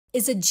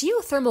Is a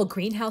geothermal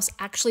greenhouse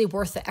actually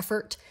worth the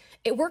effort?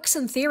 It works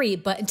in theory,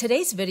 but in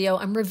today's video,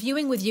 I'm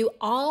reviewing with you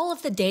all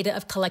of the data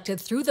I've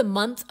collected through the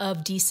month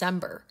of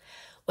December.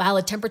 While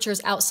the temperatures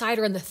outside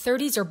are in the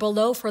 30s or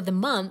below for the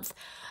month,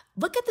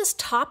 look at this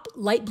top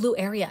light blue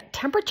area.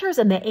 Temperatures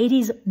in the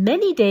 80s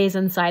many days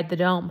inside the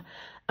dome.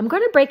 I'm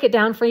going to break it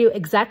down for you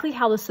exactly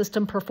how the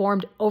system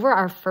performed over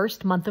our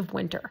first month of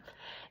winter.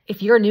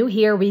 If you're new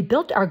here, we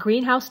built our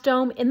greenhouse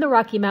dome in the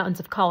Rocky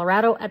Mountains of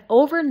Colorado at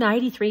over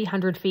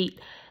 9,300 feet.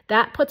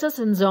 That puts us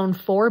in zone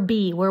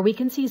 4B, where we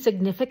can see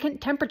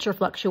significant temperature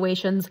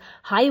fluctuations,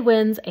 high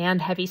winds,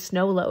 and heavy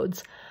snow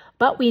loads.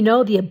 But we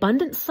know the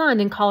abundant sun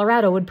in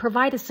Colorado would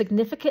provide a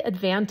significant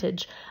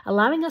advantage,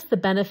 allowing us to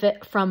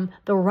benefit from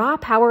the raw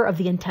power of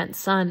the intense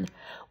sun.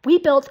 We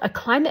built a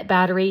climate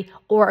battery,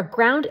 or a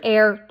ground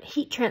air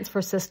heat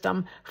transfer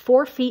system,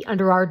 4 feet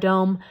under our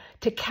dome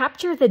to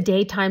capture the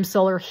daytime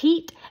solar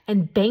heat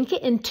and bank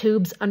it in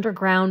tubes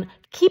underground,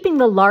 keeping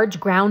the large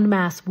ground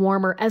mass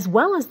warmer as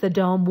well as the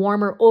dome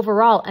warmer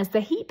overall as the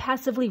heat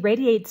passively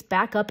radiates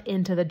back up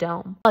into the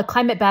dome. A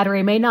climate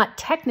battery may not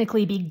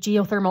technically be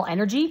geothermal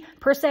energy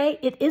per se,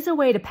 it is a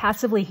way to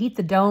passively heat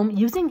the dome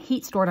using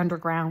heat stored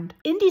underground.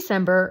 In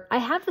December, I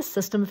have the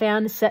system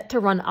fan set to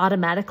run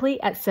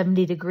automatically at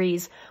 70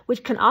 degrees,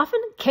 which can often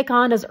kick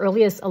on as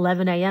early as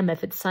 11 a.m.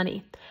 if it's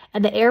sunny.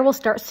 And the air will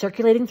start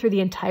circulating through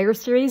the entire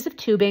series of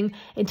tubing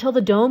until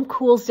the dome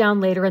cools down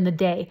later in the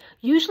day,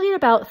 usually at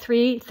about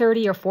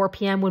 3:30 or 4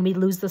 p.m. when we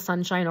lose the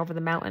sunshine over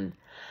the mountain.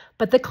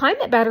 But the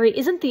climate battery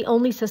isn't the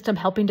only system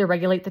helping to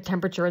regulate the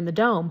temperature in the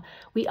dome.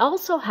 We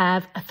also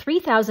have a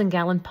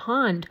 3,000-gallon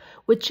pond,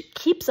 which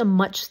keeps a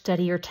much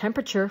steadier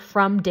temperature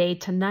from day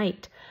to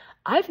night.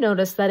 I've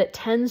noticed that it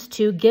tends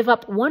to give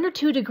up 1 or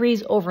 2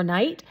 degrees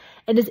overnight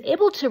and is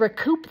able to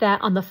recoup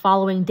that on the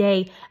following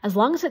day as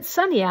long as it's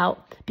sunny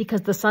out,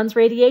 because the sun's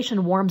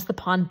radiation warms the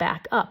pond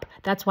back up.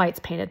 That's why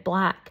it's painted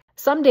black.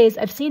 Some days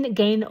I've seen it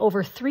gain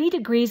over 3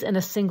 degrees in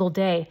a single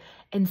day,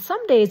 and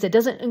some days it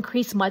doesn't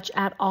increase much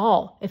at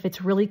all if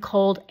it's really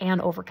cold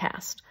and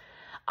overcast.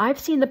 I've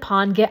seen the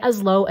pond get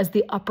as low as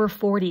the upper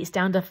 40s,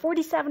 down to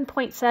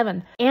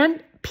 47.7,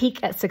 and peak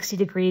at 60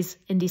 degrees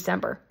in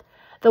December.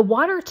 The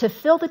water to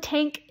fill the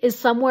tank is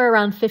somewhere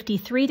around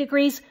 53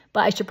 degrees,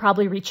 but I should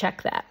probably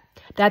recheck that.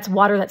 That's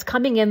water that's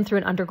coming in through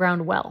an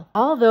underground well.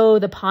 Although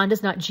the pond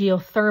is not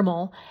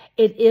geothermal,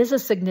 it is a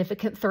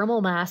significant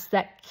thermal mass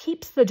that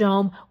keeps the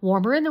dome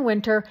warmer in the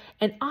winter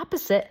and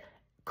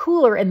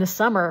cooler in the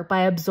summer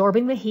by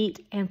absorbing the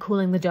heat and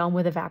cooling the dome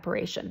with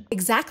evaporation.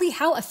 Exactly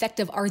how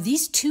effective are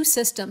these two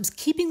systems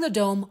keeping the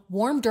dome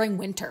warm during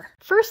winter?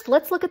 First,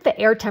 let's look at the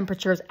air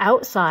temperatures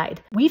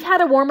outside. We've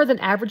had a warmer than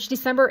average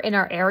December in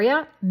our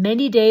area.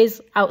 Many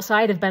days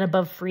outside have been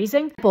above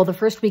freezing. Well, the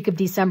first week of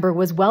December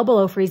was well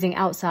below freezing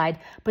outside,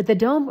 but the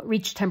dome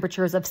reached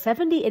temperatures of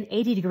 70 and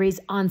 80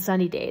 degrees on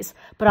sunny days.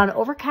 But on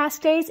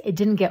overcast days, it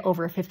didn't get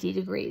over 50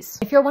 degrees.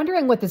 If you're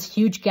wondering what this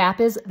huge gap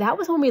is, that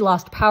was when we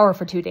lost power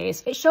for 2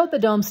 days. It showed the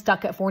dome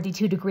stuck at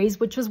 42 degrees,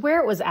 which was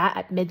where it was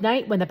at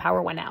midnight when the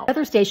power went out. The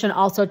weather station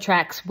also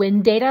tracks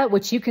wind data,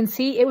 which you can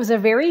see it was a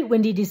very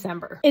windy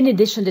December. In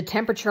addition to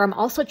temperature, I'm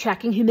also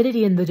tracking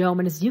humidity in the dome,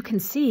 and as you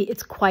can see,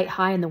 it's quite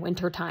high in the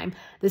winter time.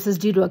 This is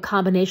due to a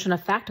combination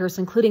of factors,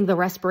 including the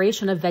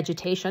respiration of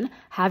vegetation,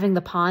 having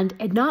the pond,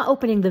 and not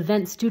opening the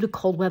vents due to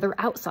cold weather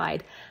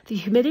outside. The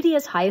humidity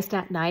is highest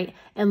at night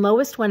and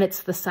lowest when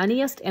it's the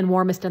sunniest and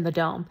warmest in the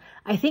dome.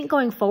 I think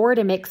going forward,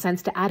 it makes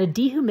sense to add a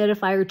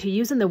dehumidifier to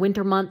use in the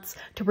winter months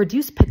to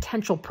reduce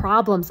potential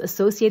problems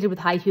associated with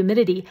high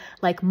humidity,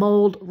 like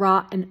mold,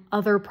 rot, and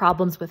other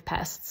problems with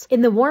pests.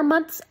 In the warm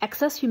months,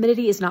 excess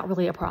humidity is not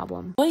really a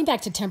problem. Going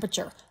back to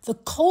temperature, the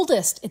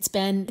coldest it's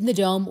been in the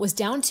dome was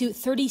down to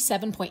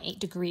 37.8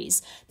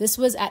 degrees. This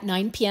was at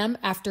 9 p.m.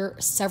 after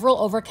several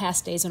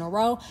overcast days in a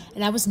row,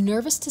 and I was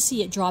nervous to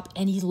see it drop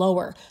any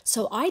lower.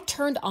 So I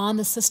turned on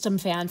the system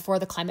fan for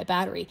the climate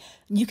battery.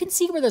 You can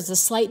see where there's a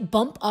slight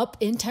bump up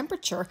in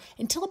temperature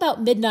until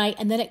about midnight,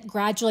 and then it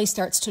gradually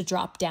starts to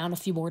drop down a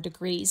few more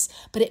degrees,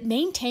 but it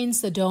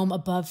maintains the dome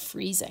above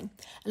freezing.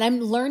 And I'm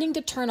learning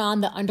to turn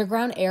on the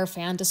underground air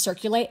fan to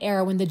circulate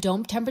air when the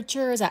dome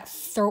temperature is at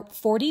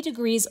 40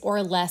 degrees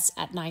or less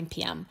at 9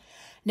 p.m.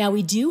 Now,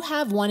 we do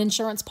have one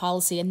insurance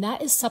policy, and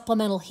that is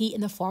supplemental heat in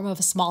the form of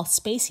a small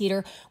space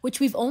heater, which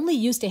we've only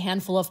used a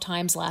handful of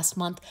times last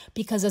month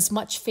because as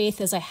much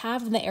faith as I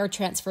have in the air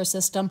transfer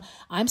system,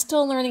 I'm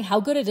still learning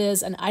how good it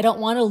is, and I don't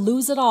want to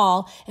lose it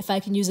all if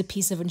I can use a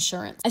piece of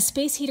insurance. A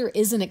space heater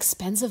is an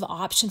expensive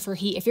option for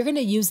heat if you're going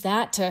to use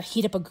that to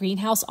heat up a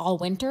greenhouse all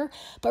winter,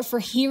 but for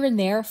here and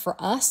there, for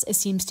us, it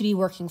seems to be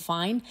working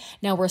fine.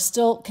 Now, we're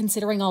still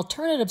considering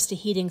alternatives to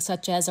heating,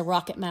 such as a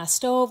rocket mass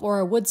stove or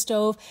a wood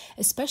stove,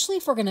 especially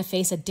for we're going to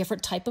face a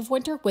different type of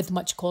winter with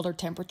much colder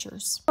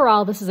temperatures.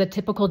 Overall, this is a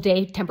typical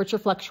day temperature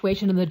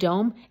fluctuation in the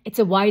dome. It's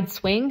a wide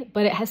swing,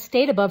 but it has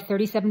stayed above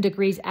 37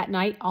 degrees at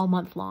night all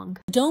month long.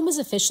 The dome is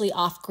officially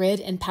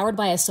off-grid and powered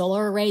by a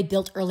solar array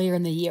built earlier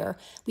in the year.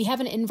 We have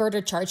an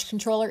inverter charge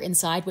controller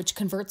inside, which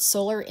converts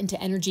solar into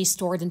energy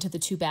stored into the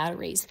two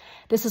batteries.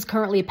 This is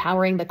currently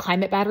powering the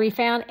climate battery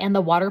fan and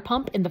the water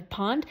pump in the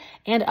pond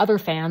and other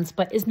fans,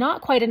 but is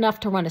not quite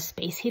enough to run a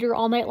space heater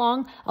all night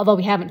long, although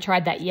we haven't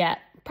tried that yet.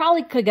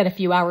 Probably could get a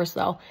few hours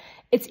though.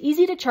 It's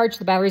easy to charge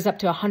the batteries up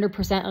to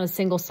 100% on a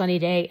single sunny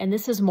day, and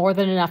this is more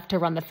than enough to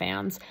run the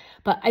fans.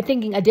 But I'm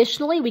thinking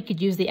additionally, we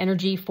could use the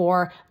energy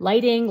for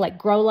lighting, like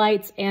grow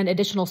lights, and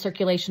additional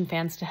circulation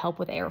fans to help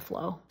with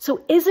airflow.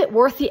 So is it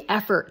worth the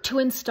effort to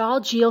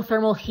install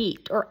geothermal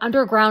heat or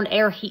underground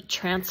air heat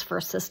transfer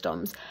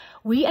systems?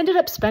 We ended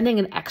up spending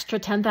an extra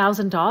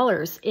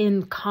 $10,000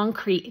 in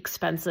concrete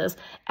expenses,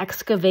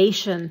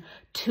 excavation,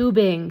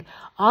 tubing.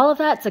 All of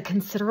that's a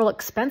considerable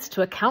expense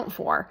to account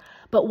for.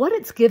 But what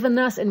it's given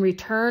us in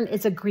return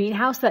is a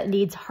greenhouse that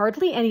needs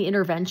hardly any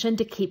intervention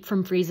to keep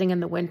from freezing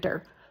in the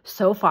winter.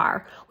 So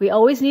far, we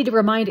always need to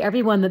remind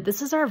everyone that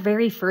this is our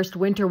very first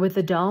winter with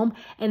the dome,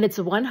 and it's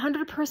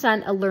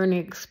 100% a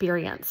learning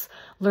experience,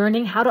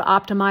 learning how to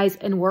optimize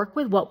and work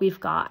with what we've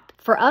got.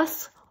 For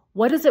us,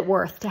 what is it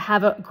worth to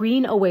have a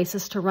green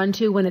oasis to run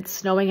to when it's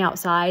snowing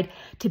outside,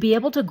 to be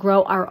able to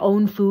grow our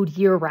own food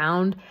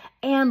year-round,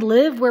 and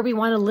live where we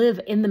want to live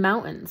in the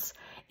mountains?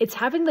 It's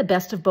having the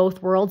best of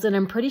both worlds, and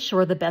I'm pretty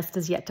sure the best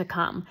is yet to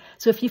come.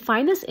 So if you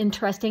find this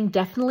interesting,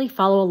 definitely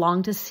follow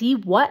along to see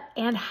what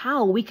and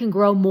how we can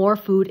grow more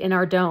food in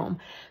our dome.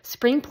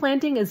 Spring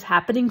planting is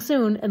happening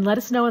soon, and let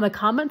us know in the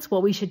comments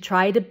what we should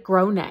try to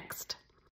grow next.